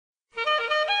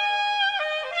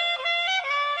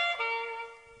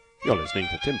You're listening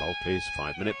to Tim Bulkeley's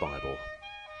 5-Minute Bible.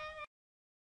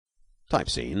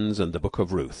 Typescenes and the Book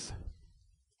of Ruth.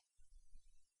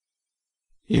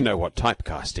 You know what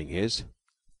typecasting is.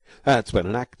 That's when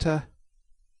an actor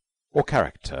or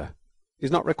character is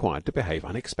not required to behave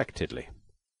unexpectedly.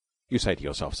 You say to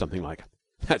yourself something like,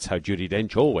 "That's how Judi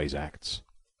Dench always acts."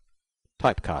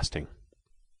 Typecasting.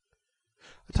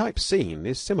 A type scene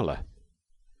is similar.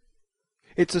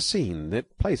 It's a scene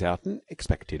that plays out in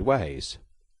expected ways.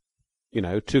 You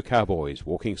know, two cowboys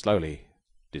walking slowly,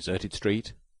 deserted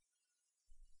street.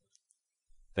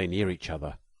 They near each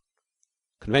other.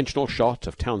 Conventional shot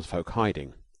of townsfolk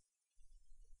hiding.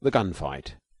 The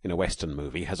gunfight in a Western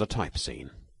movie has a type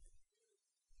scene.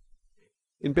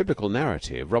 In biblical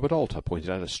narrative, Robert Alter pointed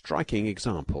out a striking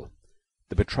example,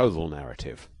 the betrothal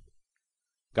narrative.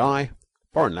 Guy,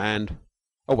 foreign land,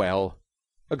 a well,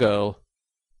 a girl,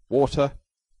 water.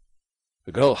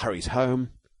 The girl hurries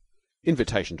home,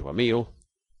 invitation to a meal,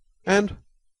 and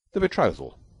the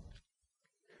betrothal.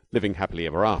 Living happily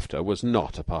ever after was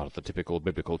not a part of the typical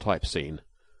biblical type scene.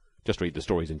 Just read the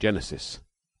stories in Genesis.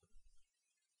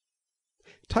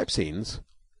 Type scenes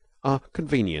are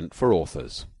convenient for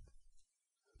authors.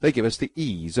 They give us the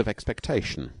ease of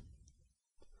expectation.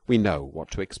 We know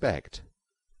what to expect.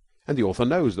 And the author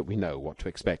knows that we know what to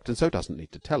expect, and so doesn't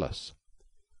need to tell us.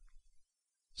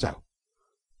 So,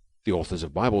 the authors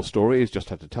of Bible stories just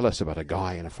had to tell us about a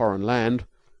guy in a foreign land,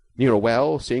 near a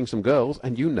well, seeing some girls,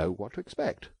 and you know what to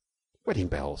expect. Wedding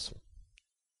bells.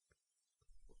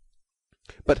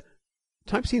 But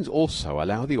type scenes also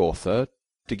allow the author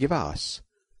to give us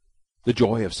the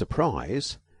joy of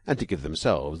surprise and to give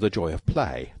themselves the joy of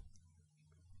play.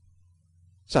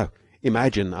 So,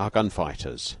 imagine our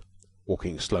gunfighters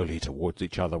walking slowly towards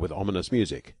each other with ominous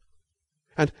music,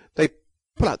 and they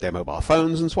pull out their mobile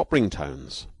phones and swap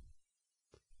ringtones.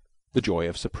 The joy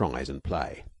of surprise and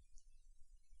play.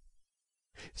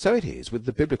 So it is with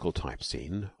the biblical type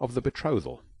scene of the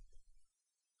betrothal.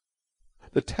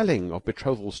 The telling of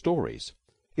betrothal stories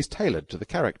is tailored to the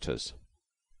characters.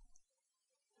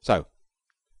 So,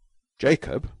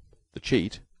 Jacob, the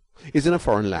cheat, is in a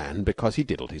foreign land because he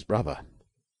diddled his brother.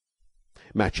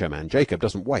 Macho man Jacob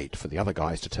doesn't wait for the other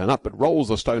guys to turn up, but rolls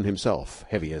the stone himself,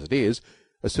 heavy as it is,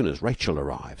 as soon as Rachel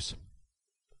arrives.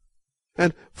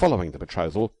 And following the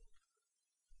betrothal,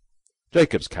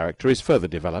 Jacob's character is further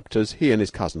developed as he and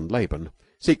his cousin Laban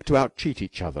seek to out-cheat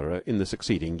each other in the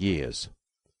succeeding years.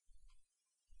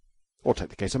 Or take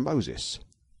the case of Moses.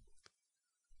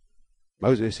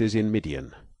 Moses is in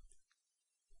Midian.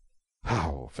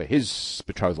 How, for his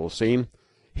betrothal scene,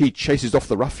 he chases off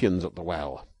the ruffians at the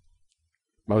well.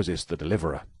 Moses the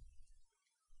deliverer.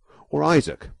 Or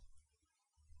Isaac.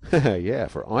 Yeah,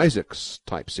 for Isaac's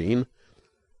type scene,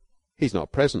 he's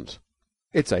not present.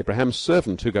 It's Abraham's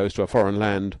servant who goes to a foreign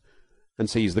land and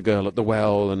sees the girl at the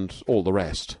well and all the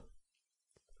rest.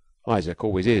 Isaac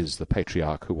always is the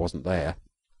patriarch who wasn't there.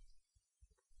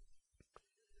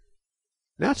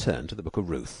 Now turn to the book of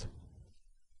Ruth.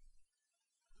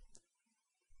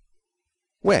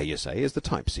 Where, you say, is the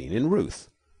type scene in Ruth?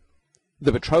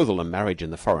 The betrothal and marriage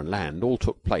in the foreign land all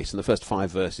took place in the first 5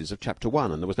 verses of chapter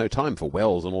 1, and there was no time for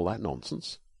wells and all that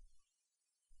nonsense.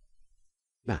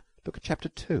 Now, look at chapter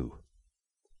 2.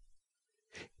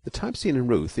 The type scene in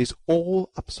Ruth is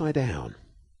all upside down.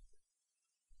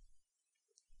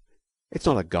 It's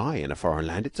not a guy in a foreign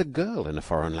land, it's a girl in a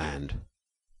foreign land.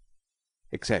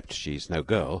 Except she's no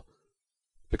girl,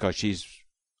 because she's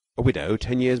a widow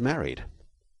 10 years married.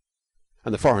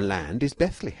 And the foreign land is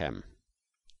Bethlehem.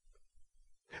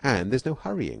 And there's no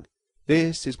hurrying.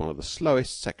 This is one of the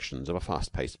slowest sections of a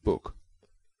fast-paced book.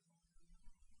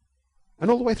 And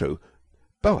all the way through,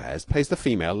 Boaz plays the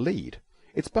female lead.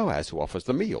 It's Boaz who offers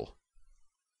the meal.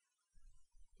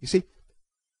 You see,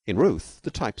 in Ruth, the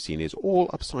type scene is all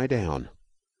upside down,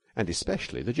 and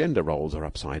especially the gender roles are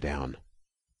upside down.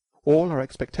 All our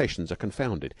expectations are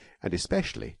confounded, and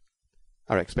especially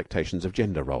our expectations of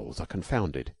gender roles are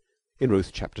confounded in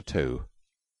Ruth chapter 2,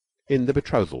 in the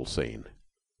betrothal scene.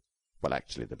 Well,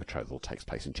 actually, the betrothal takes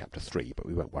place in chapter 3, but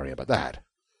we won't worry about that.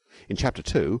 In chapter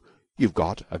 2, you've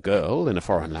got a girl in a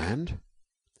foreign land.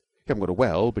 You haven't got a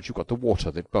well, but you've got the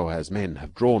water that Boaz's men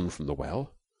have drawn from the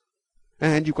well.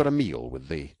 And you've got a meal with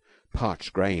the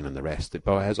parched grain and the rest that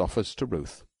Boaz offers to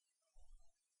Ruth.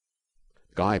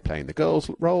 The guy playing the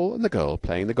girl's role and the girl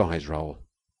playing the guy's role.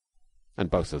 And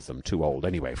both of them too old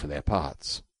anyway for their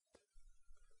parts.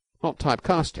 Not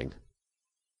typecasting,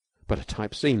 but a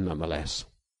type scene nonetheless.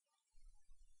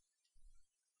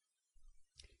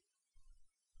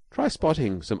 Try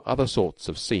spotting some other sorts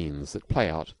of scenes that play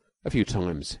out a few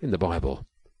times in the Bible,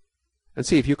 and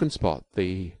see if you can spot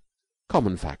the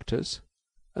common factors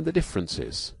and the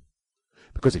differences.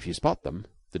 Because if you spot them,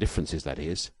 the differences that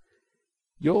is,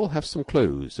 you'll have some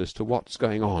clues as to what's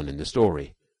going on in the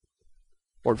story,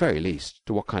 or at very least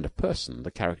to what kind of person the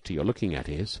character you're looking at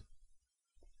is.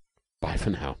 Bye for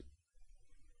now.